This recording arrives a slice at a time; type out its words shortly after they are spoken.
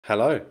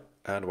Hello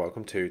and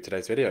welcome to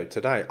today's video.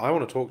 Today I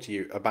want to talk to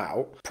you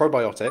about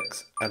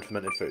probiotics and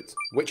fermented foods.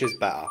 Which is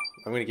better?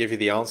 I'm going to give you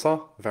the answer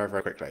very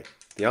quickly.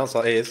 The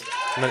answer is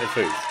fermented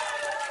foods.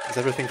 That's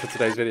everything for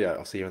today's video.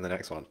 I'll see you in the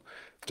next one.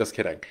 Just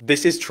kidding.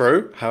 This is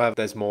true, however,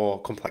 there's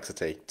more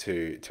complexity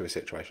to a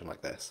situation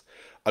like this.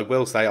 I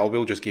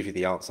will just give you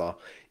the answer.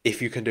 If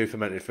you can do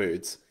fermented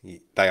foods,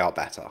 they are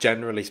better.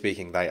 Generally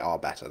speaking, they are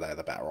better. They're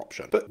the better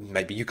option. But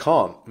maybe you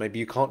can't. Maybe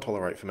you can't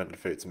tolerate fermented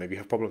foods. Maybe you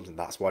have problems, and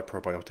that's why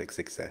probiotics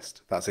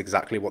exist. That's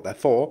exactly what they're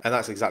for, and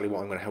that's exactly what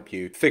I'm going to help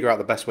you figure out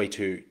the best way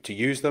to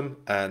use them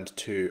and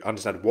to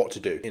understand what to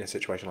do in a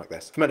situation like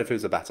this. Fermented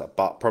foods are better,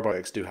 but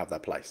probiotics do have their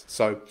place.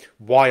 So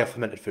why are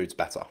fermented foods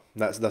better?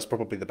 That's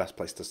probably the best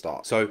place to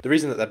start. So the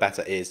reason that they're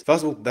better is,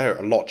 first of all, they're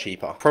a lot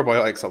cheaper.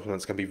 Probiotic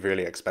supplements can be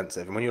really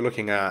expensive, and when you're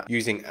looking at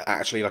using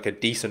actually like a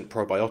decent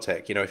probiotic,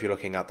 you know, if you're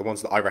looking at the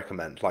ones that I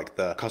recommend, like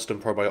the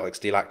custom probiotics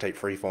delactate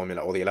free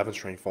formula or the 11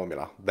 strain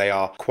formula, they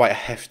are quite a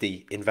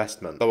hefty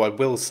investment. Though I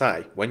will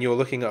say, when you're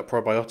looking at a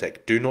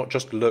probiotic, do not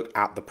just look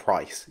at the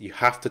price. You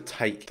have to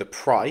take the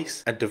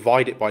price and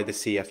divide it by the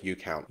CFU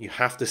count. You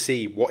have to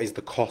see what is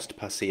the cost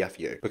per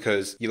CFU,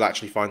 because you'll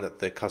actually find that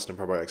the custom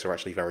probiotics are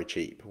actually very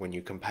cheap when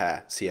you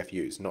compare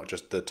CFUs, not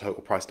just the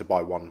total price to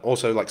buy one.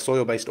 Also, like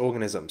soil-based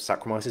organisms,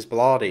 Saccharomyces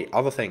boulardii,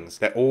 other things,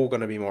 they're all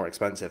going to be more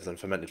expensive than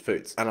fermented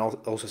foods. And I'll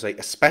also say,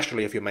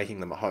 especially if you're making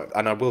them at home.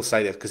 And I will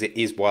say this because it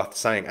is worth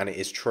saying, and it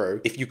is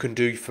true. If you can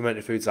do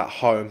fermented foods at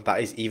home,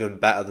 that is even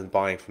better than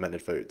buying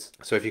fermented foods.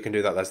 So if you can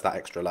do that, there's that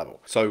extra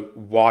level. So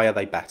why are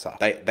they better?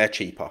 They're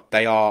cheaper.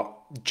 They are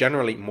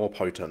generally more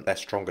potent, they're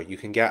stronger. You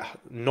can get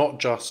not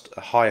just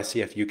a higher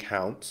CFU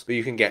counts, but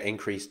you can get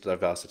increased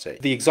diversity.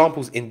 The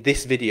examples in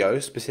this video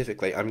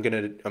specifically, I'm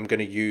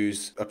gonna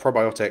use a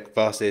probiotic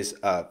versus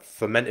a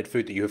fermented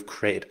food that you have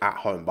created at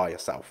home by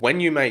yourself. When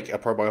you make a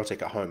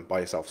probiotic at home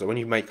by yourself, so when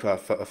you make a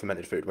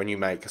fermented food, when you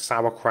make a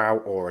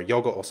sauerkraut or a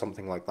yogurt or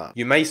something like that,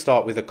 you may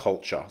start with a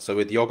culture. So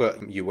with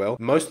yogurt, you will.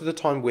 Most of the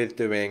time with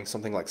doing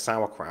something like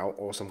sauerkraut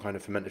or some kind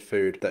of fermented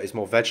food that is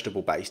more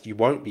vegetable based, you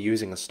won't be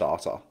using a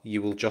starter.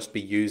 You will just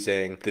be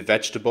using the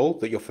vegetable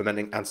that you're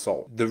fermenting and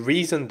salt. The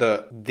reason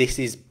that this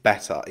is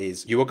better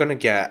is you are going to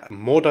get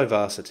more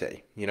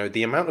diversity. You know,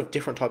 the amount of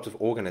different types of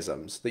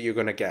organisms that you're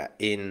going to get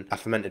in a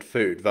fermented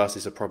food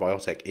versus a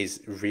probiotic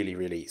is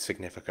really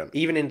significant.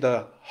 Even in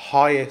the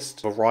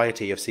highest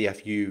variety of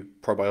CFU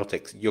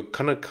probiotics, you're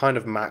gonna kind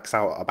of max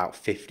out at about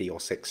 50 or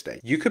 60.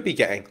 You could be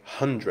getting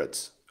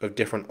hundreds of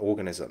different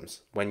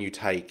organisms when you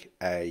take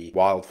a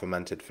wild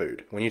fermented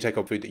food, when you take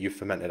a food that you've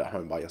fermented at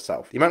home by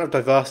yourself. The amount of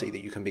diversity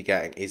that you can be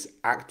getting is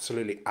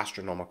absolutely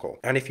astronomical.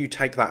 And if you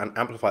take that and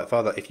amplify it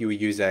further, if you were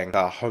using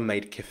a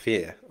homemade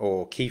kefir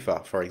or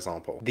kefir, for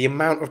example, the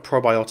amount of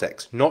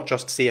probiotics, not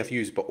just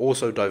CFUs, but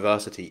also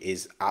diversity,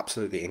 is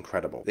absolutely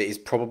incredible. It is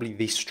probably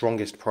the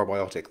strongest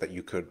probiotic that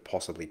you could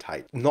possibly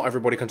take. Not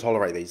everybody can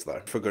tolerate these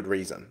though, for good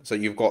reason. So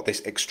you've got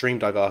this extreme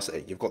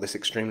diversity, you've got this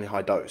extremely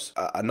high dose.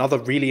 Another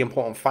really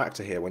important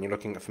factor here when you're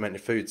looking at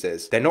fermented foods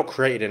is they're not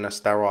created in a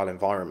sterile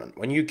environment.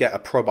 When you get a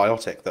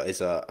probiotic that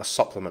is a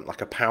supplement, like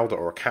a powder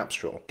or a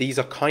capsule, these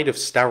are kind of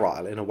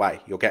sterile in a way.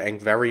 You're getting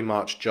very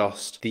much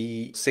just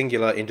the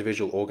singular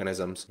individual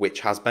organisms, which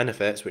has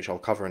benefits, which I'll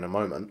cover in a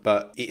moment,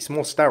 but it's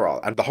more sterile.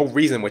 And the whole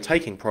reason we're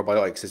taking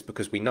probiotics is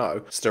because we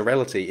know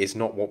sterility is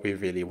not what we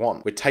really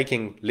want. We're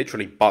taking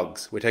literally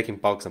bugs. We're taking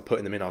bugs and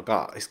putting them in our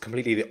gut. It's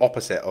completely the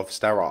opposite of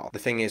sterile. The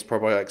thing is,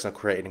 probiotics are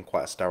created in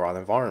quite a sterile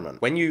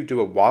environment. When you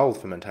do a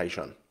wild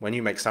fermentation, when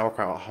you make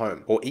sauerkraut at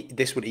home, or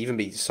this would even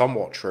be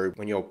somewhat true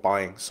when you're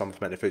buying some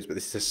fermented foods, but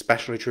this is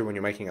especially true when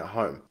you're making it at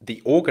home,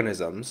 the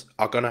organisms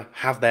are going to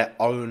have their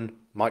own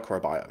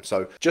microbiome.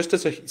 So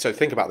so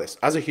think about this.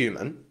 As a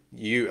human,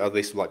 you are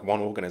this like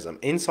one organism.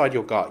 Inside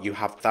your gut, you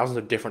have thousands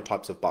of different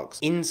types of bugs.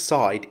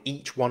 Inside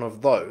each one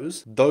of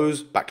those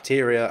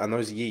bacteria and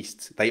those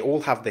yeasts, they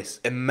all have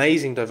this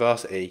amazing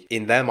diversity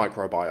in their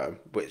microbiome,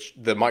 which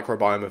the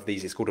microbiome of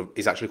these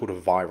is actually called a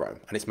virome,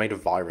 and it's made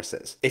of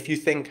viruses. If you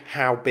think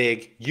how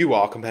big you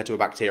are compared to a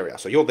bacteria,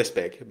 so you're this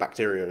big,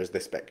 bacteria is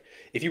this big.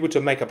 If you were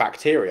to make a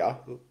bacteria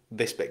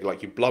this big,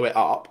 like you blow it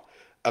up,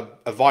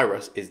 a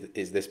virus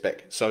is this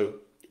big. So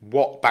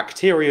what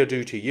bacteria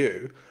do to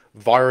you,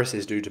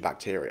 viruses do to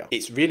bacteria.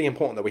 It's really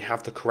important that we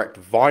have the correct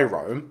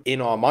virome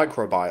in our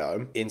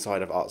microbiome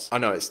inside of us. I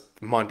know it's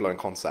a mind-blowing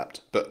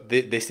concept, but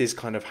this is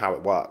kind of how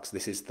it works.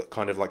 This is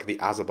kind of like the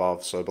as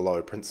above, so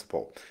below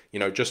principle. You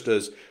know, just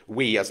as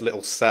we as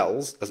little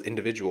cells, as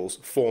individuals,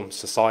 form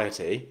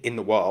society in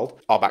the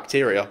world, our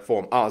bacteria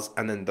form us,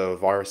 and then the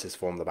viruses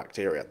form the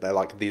bacteria. They're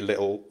like the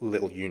little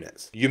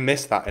units. You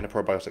miss that in a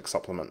probiotic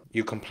supplement.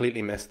 You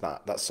completely miss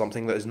that. That's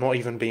something that is not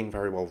even being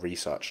very well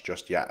researched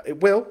just yet.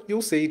 It will.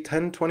 You'll see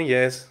 10, 20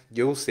 years,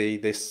 you'll see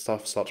this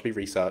stuff start to be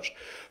researched.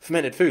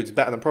 Fermented foods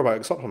better than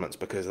probiotic supplements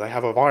because they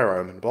have a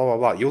virome and blah, blah,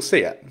 blah. You'll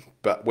see it,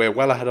 but we're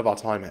well ahead of our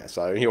time here.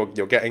 So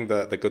you're getting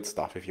the good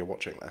stuff if you're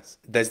watching this.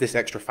 There's this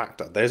extra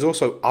factor. There's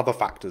also other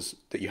factors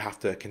that you have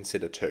to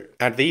consider too.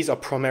 And these are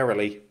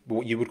primarily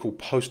what you would call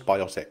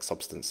postbiotic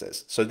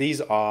substances. So these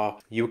are,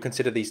 you would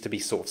consider these to be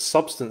sort of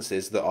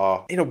substances that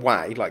are, in a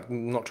way, like,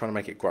 I'm not trying to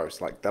make it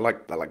gross, like they're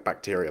like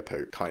bacteria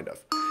poo, kind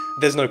of.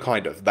 There's no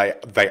kind of,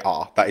 they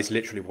are. That is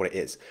literally what it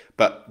is.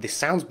 But this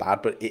sounds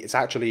bad, but it's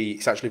actually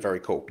very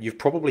cool. You've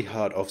probably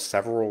heard of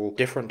several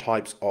different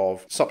types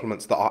of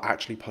supplements that are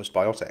actually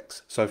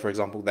postbiotics. So for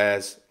example,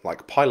 there's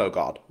like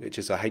PyloGuard, which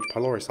is a H.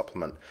 pylori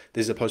supplement.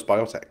 This is a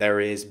postbiotic. There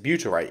is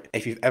butyrate.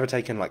 If you've ever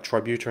taken like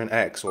Tributyrin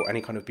X or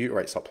any kind of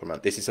butyrate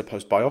supplement, this is a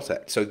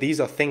postbiotic. So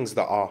these are things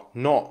that are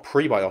not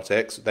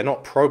prebiotics, they're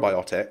not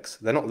probiotics,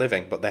 they're not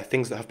living, but they're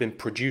things that have been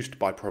produced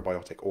by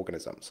probiotic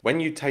organisms. When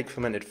you take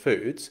fermented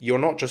foods, you're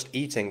not just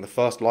eating the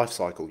first life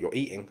cycle, you're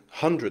eating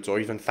hundreds or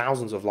even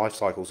thousands of life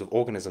cycles of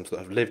organisms that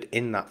have lived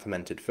in that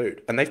fermented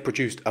food. And they've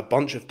produced a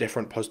bunch of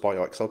different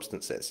postbiotic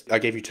substances. I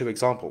gave you two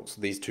examples,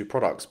 these two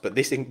products, but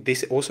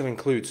this also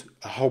includes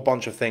a whole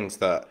bunch of things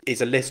that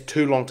is a list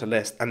too long to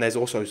list, and there's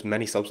also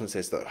many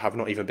substances that have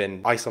not even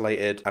been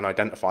isolated and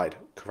identified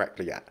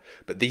correctly yet.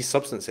 But these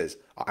substances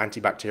are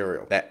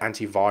antibacterial, they're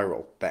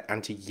antiviral, they're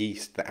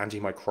anti-yeast, they're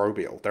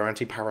antimicrobial, they're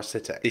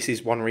anti-parasitic. This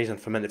is one reason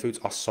fermented foods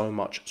are so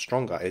much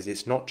stronger, is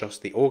it's not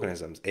just the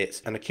organisms,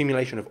 it's an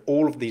accumulation of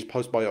all of these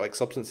postbiotic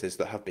substances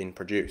that have been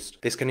produced.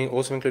 This can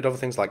also include other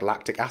things like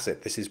lactic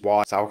acid. This is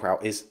why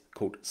sauerkraut is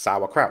called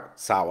sauerkraut,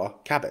 sour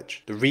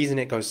cabbage. The reason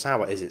it goes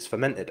sour is it's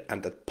fermented,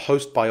 and the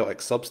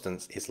postbiotic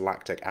substance is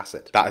lactic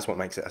acid. That is what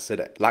makes it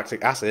acidic.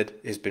 Lactic acid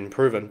has been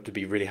proven to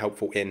be really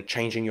helpful in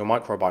changing your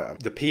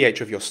microbiome. The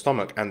pH of your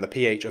stomach and the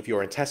pH of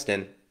your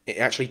intestine, it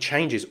actually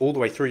changes all the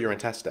way through your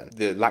intestine.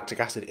 The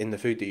lactic acid in the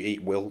food that you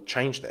eat will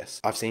change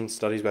this. I've seen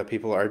studies where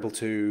people are able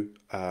to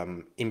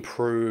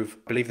improve,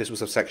 I believe this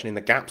was a section in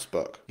the GAPS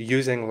book,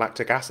 using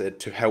lactic acid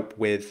to help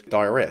with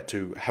diarrhea,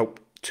 to help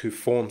to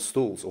form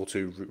stools or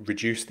to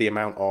reduce the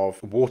amount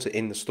of water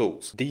in the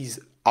stools.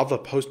 These other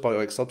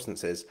postbiotic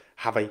substances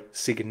have a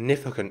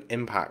significant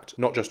impact,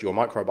 not just your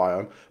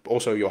microbiome, but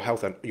also your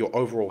health and your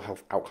overall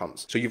health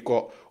outcomes. So you've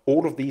got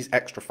all of these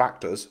extra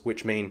factors,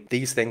 which mean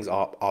these things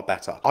are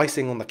better.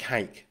 Icing on the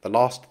cake, the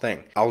last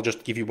thing. I'll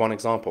just give you one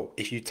example.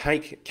 If you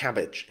take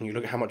cabbage and you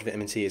look at how much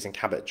vitamin C is in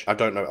cabbage, I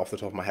don't know it off the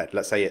top of my head.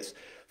 Let's say it's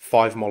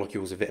 5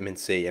 molecules of vitamin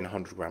C in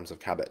 100 grams of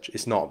cabbage.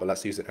 It's not, but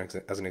let's use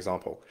it as an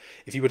example.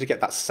 If you were to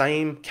get that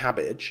same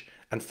cabbage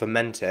and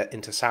ferment it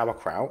into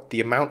sauerkraut,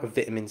 the amount of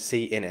vitamin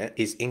C in it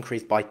is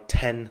increased by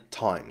 10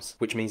 times,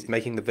 which means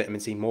making the vitamin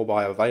C more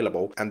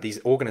bioavailable, and these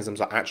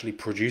organisms are actually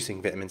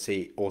producing vitamin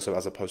C also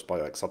as a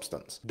postbiotic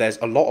substance. There's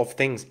a lot of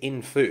things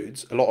in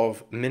foods, a lot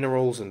of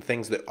minerals and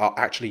things that are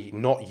actually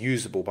not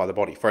usable by the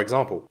body. For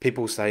example,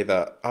 people say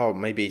that, oh,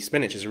 maybe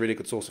spinach is a really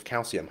good source of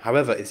calcium.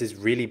 However, this is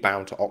really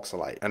bound to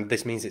oxalate, and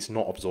this means it's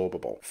not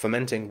absorbable.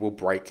 Fermenting will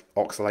break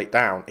oxalate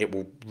down, it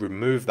will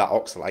remove that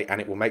oxalate,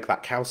 and it will make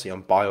that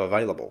calcium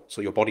bioavailable.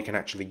 So your body can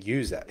actually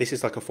use it. This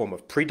is like a form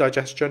of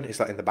pre-digestion. It's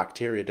letting the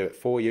bacteria do it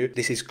for you.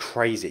 This is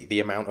crazy,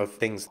 the amount of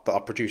things that are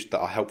produced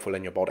that are helpful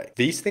in your body.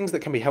 These things that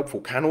can be helpful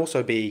can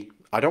also be,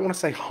 I don't want to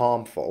say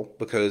harmful,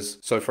 because,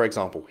 so for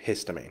example,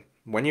 histamine.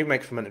 When you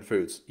make fermented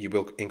foods, you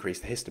will increase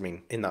the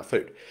histamine in that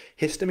food.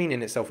 Histamine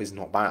in itself is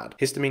not bad.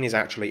 Histamine is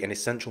actually an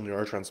essential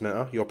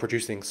neurotransmitter. You're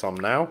producing some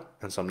now,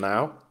 and some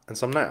now, and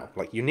some now.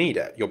 Like, you need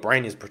it. Your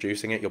brain is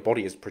producing it, your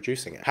body is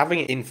producing it. Having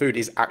it in food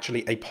is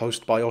actually a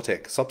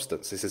postbiotic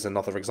substance. This is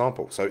another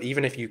example. So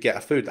even if you get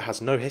a food that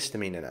has no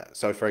histamine in it,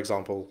 so for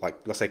example, like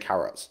let's say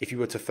carrots, if you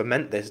were to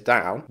ferment this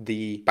down,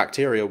 the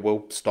bacteria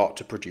will start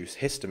to produce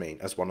histamine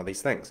as one of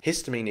these things.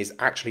 Histamine is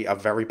actually a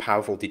very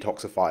powerful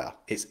detoxifier.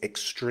 It's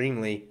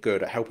extremely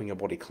good at helping your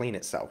body clean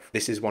itself.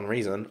 This is one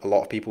reason a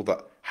lot of people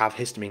that have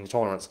histamine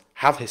intolerance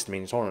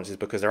is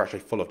because they're actually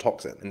full of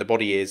toxin, and the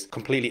body is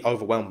completely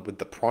overwhelmed with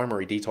the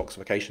primary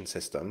detoxification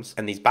systems,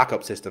 and these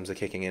backup systems are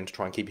kicking in to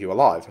try and keep you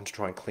alive and to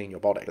try and clean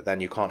your body. But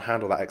then you can't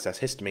handle that excess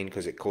histamine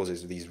because it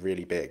causes these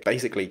really big,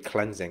 basically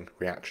cleansing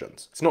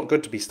reactions. It's not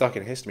good to be stuck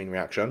in a histamine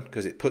reaction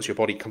because it puts your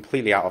body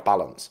completely out of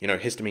balance. You know,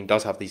 histamine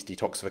does have these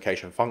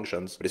detoxification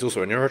functions, but it's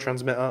also a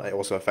neurotransmitter. It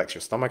also affects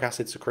your stomach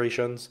acid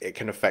secretions. It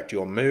can affect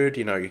your mood.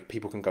 You know,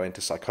 people can go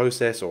into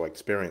psychosis or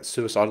experience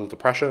suicidal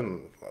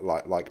depression,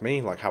 like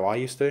me, like how I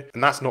used to,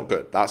 and that's not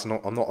good.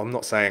 I'm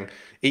not saying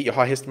eat your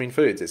high histamine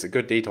foods. It's a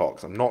good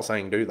detox. I'm not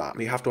saying do that.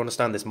 You have to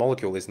understand this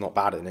molecule is not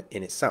bad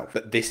in itself,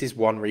 but this is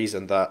one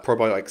reason that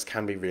probiotics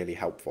can be really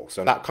helpful.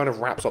 So that kind of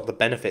wraps up the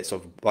benefits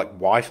of like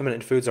why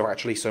fermented foods are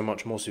actually so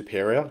much more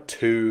superior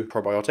to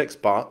probiotics,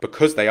 but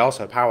because they are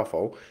so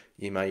powerful,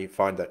 You may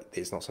find that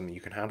it's not something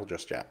you can handle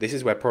just yet. This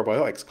is where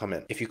probiotics come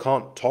in. If you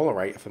can't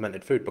tolerate a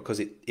fermented food because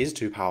it is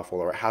too powerful,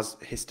 or it has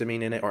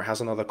histamine in it, or it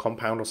has another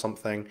compound or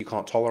something you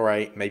can't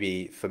tolerate,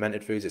 maybe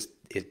fermented foods is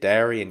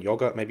dairy and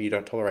yogurt, maybe you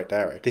don't tolerate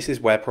dairy. This is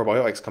where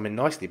probiotics come in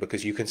nicely,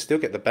 because you can still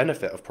get the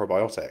benefit of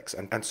probiotics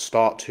and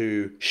start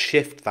to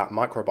shift that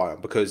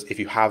microbiome. Because if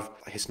you have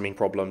histamine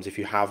problems, if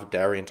you have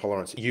dairy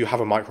intolerance, you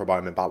have a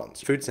microbiome imbalance.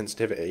 Food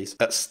sensitivities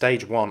at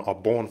stage 1 are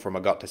born from a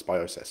gut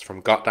dysbiosis,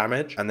 from gut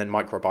damage and then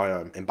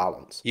microbiome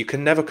imbalance. You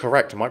can never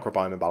correct a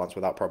microbiome imbalance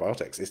without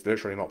probiotics. It's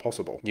literally not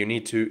possible. You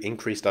need to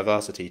increase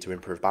diversity to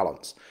improve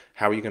balance.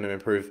 How are you going to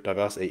improve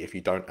diversity if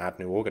you don't add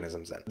new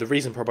organisms in? The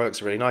reason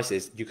probiotics are really nice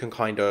is you can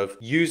kind of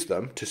use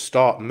them to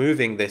start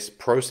moving this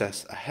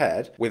process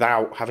ahead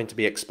without having to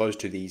be exposed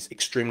to these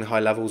extremely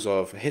high levels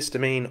of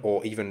histamine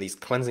or even these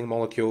cleansing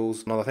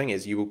molecules. Another thing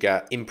is you will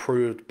get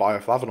improved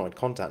bioflavonoid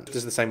content. This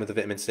is the same with the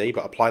vitamin C,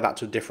 but apply that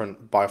to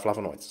different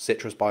bioflavonoids,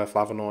 citrus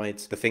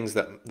bioflavonoids, the things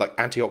that like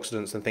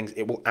antioxidants and things.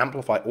 It will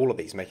amplify all of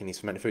these, making these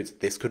fermented foods.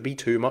 This could be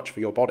too much for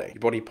your body. Your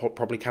body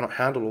probably cannot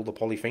handle all the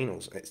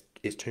polyphenols.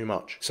 It's too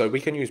much. So we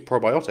can use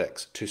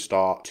probiotics to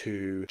start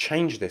to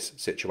change this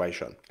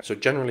situation. So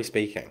generally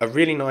speaking, a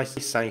really nice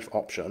safe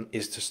option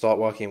is to start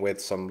working with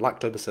some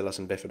lactobacillus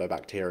and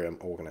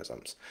bifidobacterium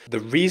organisms.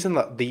 The reason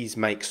that these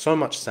make so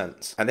much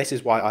sense, and this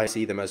is why I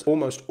see them as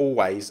almost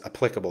always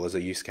applicable as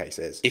a use case,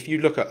 is if you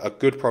look at a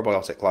good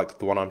probiotic like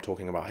the one I'm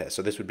talking about here,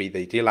 so this would be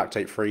the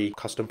delactate-free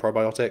custom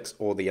probiotics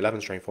or the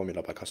 11-strain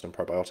formula by Custom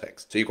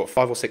Probiotics. So you've got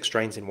 5 or 6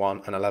 strains in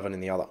one and 11 in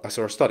the other. I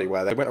saw a study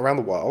where they went around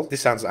the world. This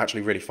sounds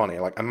actually really funny.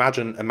 Like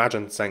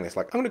imagine saying this,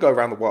 like, I'm going to go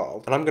around the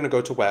world and I'm going to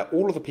go to where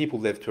all of the people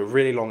live to a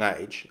really long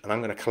age, and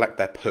I'm going to collect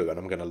their poo and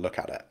I'm going to look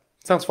at it.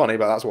 Sounds funny,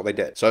 but that's what they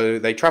did. So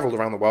they traveled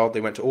around the world. They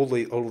went to all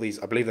these,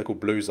 I believe they're called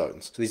blue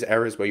zones. So these are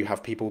areas where you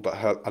have people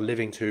that are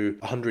living to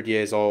 100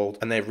 years old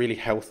and they're really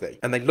healthy.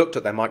 And they looked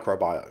at their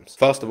microbiomes.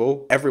 First of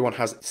all, everyone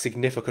has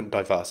significant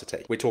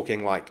diversity. We're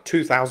talking like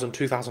 2,000,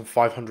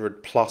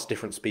 2,500 plus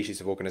different species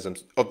of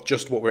organisms of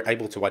just what we're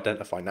able to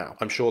identify now.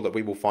 I'm sure that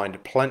we will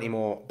find plenty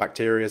more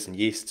bacteria and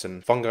yeasts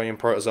and fungi and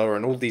protozoa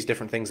and all these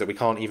different things that we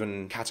can't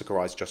even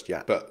categorize just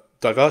yet. But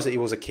diversity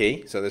was a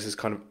key. So this is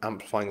kind of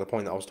amplifying the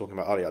point that I was talking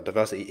about earlier.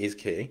 Diversity is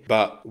key.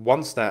 But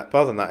one step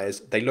further than that is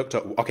they looked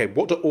at, okay,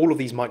 what do all of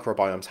these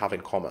microbiomes have in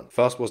common?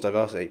 First was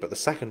diversity, but the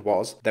second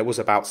was there was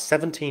about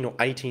 17 or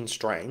 18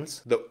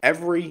 strains that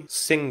every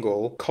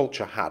single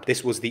culture had.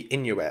 This was the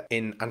Inuit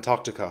in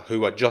Antarctica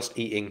who are just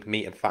eating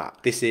meat and fat.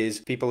 This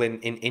is people in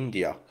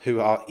India who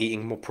are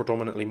eating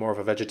predominantly more of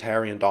a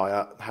vegetarian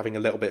diet, having a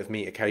little bit of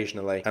meat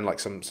occasionally and like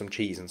some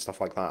cheese and stuff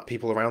like that.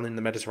 People around in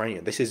the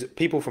Mediterranean. This is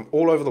people from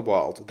all over the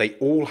world. They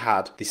all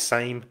had the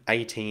same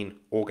 18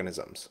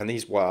 organisms, and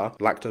these were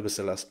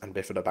lactobacillus and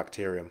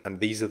bifidobacterium, and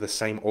these are the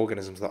same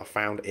organisms that are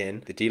found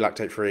in the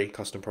delactate-free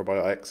custom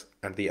probiotics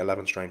and the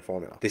 11-strain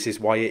formula. This is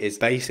why it is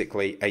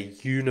basically a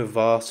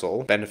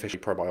universal beneficial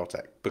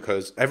probiotic,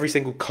 because every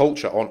single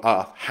culture on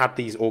earth had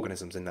these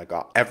organisms in their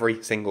gut.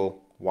 Every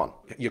single one.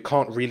 You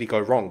can't really go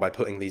wrong by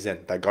putting these in.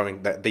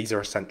 These are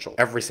essential.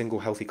 Every single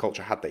healthy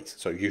culture had these,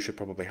 so you should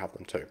probably have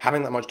them too.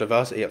 Having that much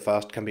diversity at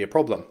first can be a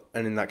problem,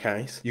 and in that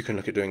case, you can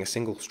look at doing a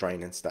single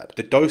strain instead.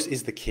 The dose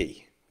is the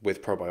key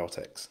with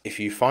probiotics. If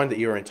you find that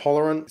you're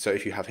intolerant, so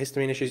if you have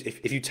histamine issues,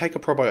 if you take a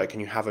probiotic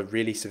and you have a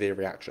really severe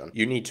reaction,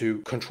 you need to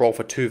control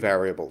for 2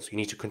 variables. You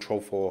need to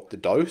control for the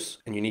dose,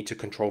 and you need to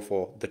control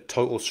for the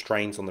total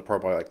strains on the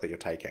probiotic that you're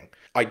taking.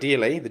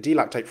 Ideally, the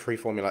delactate-free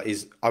formula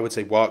I would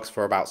say, works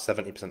for about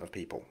 70% of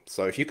people.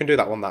 So if you can do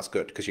that one, that's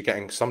good, because you're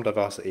getting some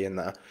diversity in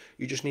there.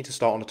 You just need to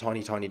start on a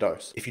tiny, tiny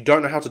dose. If you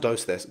don't know how to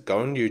dose this, go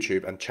on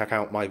YouTube and check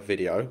out my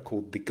video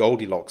called The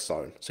Goldilocks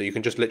Zone. So you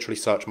can just literally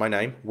search my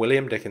name,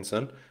 William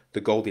Dickinson,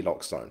 The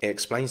Goldilocks Zone. It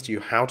explains to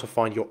you how to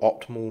find your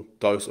optimal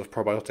dose of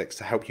probiotics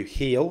to help you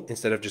heal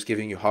instead of just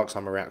giving you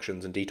Herxheimer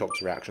reactions and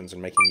detox reactions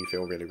and making you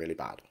feel really, really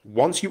bad.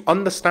 Once you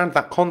understand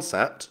that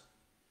concept,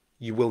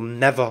 you will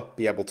never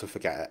be able to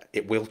forget it.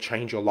 It will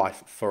change your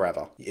life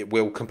forever. It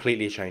will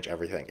completely change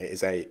everything.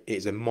 It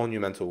is a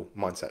monumental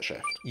mindset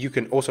shift. You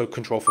can also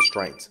control for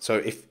strains. So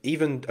if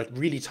even a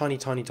really tiny,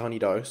 tiny, tiny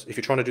dose, if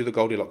you're trying to do the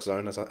Goldilocks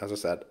zone, as I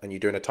said, and you're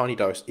doing a tiny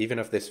dose, even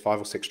if this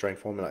 5 or 6 strain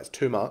formula is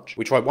too much,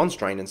 we try 1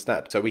 strain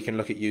instead. So we can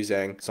look at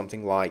using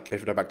something like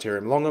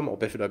Bifidobacterium longum or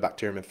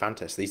Bifidobacterium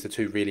infantis. These are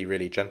 2 really,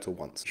 really gentle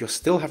ones. If you're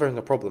still having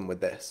a problem with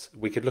this,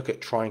 we could look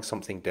at trying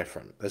something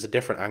different. There's a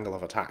different angle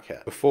of attack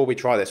here. Before we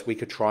try this, we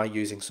could try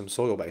using some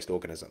soil-based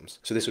organisms.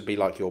 So this would be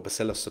like your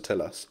Bacillus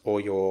subtilis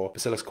or your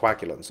Bacillus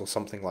coagulans or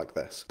something like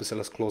this,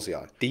 Bacillus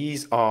clausii.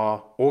 These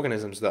are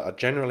organisms that are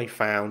generally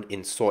found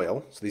in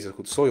soil. So these are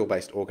called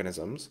soil-based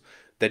organisms.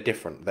 They're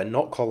different. They're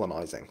not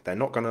colonizing. They're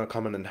not going to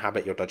come and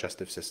inhabit your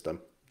digestive system.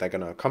 They're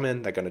going to come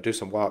in, they're going to do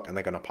some work, and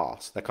they're going to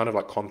pass. They're kind of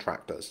like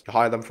contractors. You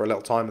hire them for a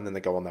little time and then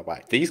they go on their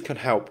way. These can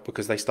help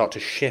because they start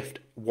to shift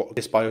what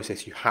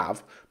dysbiosis you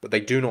have, but they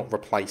do not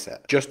replace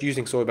it. Just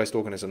using soil-based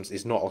organisms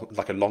is not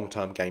like a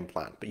long-term game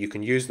plan, but you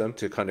can use them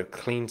to kind of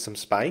clean some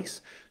space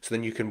So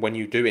then you can, when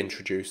you do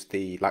introduce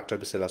the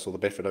lactobacillus or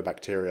the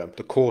bifidobacterium,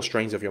 the core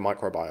strains of your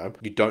microbiome,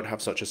 you don't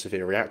have such a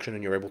severe reaction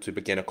and you're able to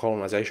begin a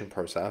colonization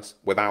process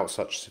without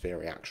such severe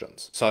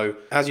reactions. So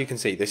as you can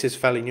see, this is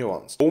fairly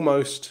nuanced.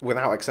 Almost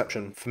without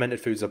exception, fermented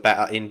foods are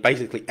better in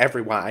basically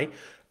every way,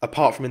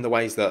 apart from in the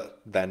ways that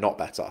they're not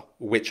better,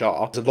 which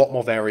are, there's a lot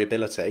more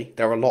variability.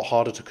 They're a lot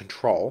harder to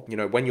control. You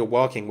know, when you're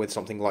working with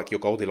something like your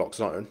Goldilocks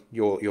zone,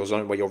 your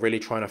zone where you're really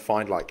trying to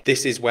find like,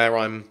 this is where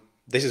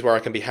I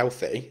can be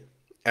healthy.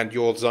 And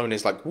your zone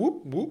is like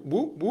whoop, whoop,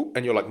 whoop, whoop,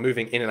 and you're like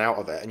moving in and out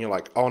of it, and you're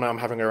like, oh, now I'm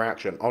having a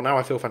reaction. Oh, now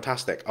I feel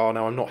fantastic. Oh,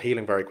 now I'm not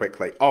healing very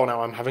quickly. Oh,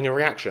 now I'm having a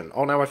reaction.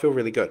 Oh, now I feel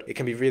really good. It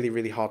can be really,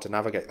 really hard to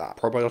navigate that.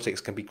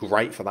 Probiotics can be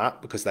great for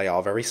that because they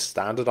are very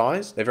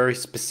standardized. They're very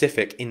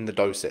specific in the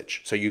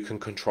dosage, so you can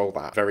control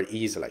that very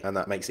easily, and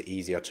that makes it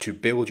easier to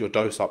build your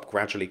dose up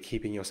gradually,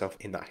 keeping yourself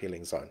in that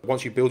healing zone.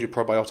 Once you build your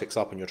probiotics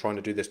up and you're trying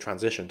to do this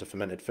transition to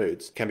fermented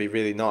foods, it can be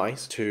really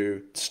nice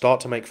to start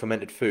to make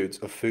fermented foods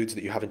of foods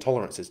that you have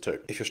intolerances to.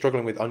 If you're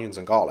struggling with onions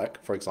and garlic,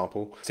 for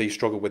example, so you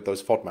struggle with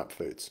those FODMAP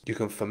foods, you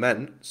can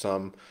ferment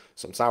some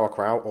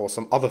sauerkraut or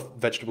some other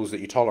vegetables that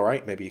you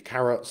tolerate, maybe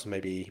carrots,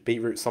 maybe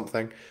beetroot,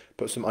 something,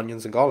 put some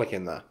onions and garlic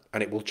in there,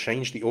 and it will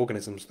change the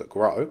organisms that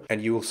grow,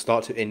 and you will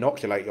start to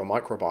inoculate your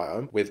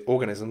microbiome with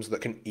organisms that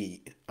can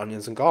eat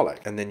onions and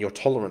garlic. And then your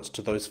tolerance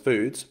to those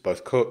foods,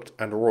 both cooked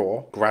and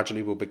raw,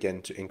 gradually will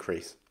begin to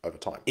increase over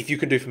time. If you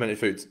can do fermented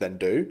foods, then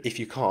do. If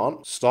you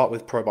can't, start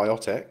with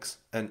probiotics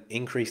and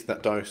increase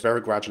that dose very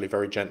gradually,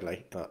 very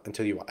gently,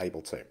 until you are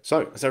able to.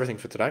 So that's everything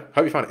for today.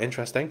 Hope you found it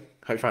interesting.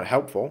 Hope you found it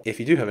helpful. If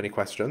you do have any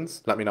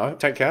questions, let me know.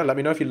 Take care. Let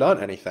me know if you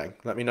learned anything.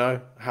 Let me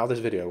know how this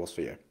video was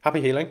for you.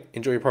 Happy healing.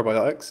 Enjoy your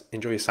probiotics.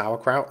 Enjoy your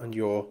sauerkraut and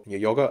your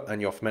yogurt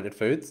and your fermented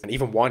foods. And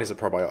even wine is a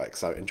probiotic,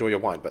 so enjoy your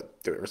wine,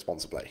 but do it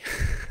responsibly.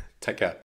 Take care.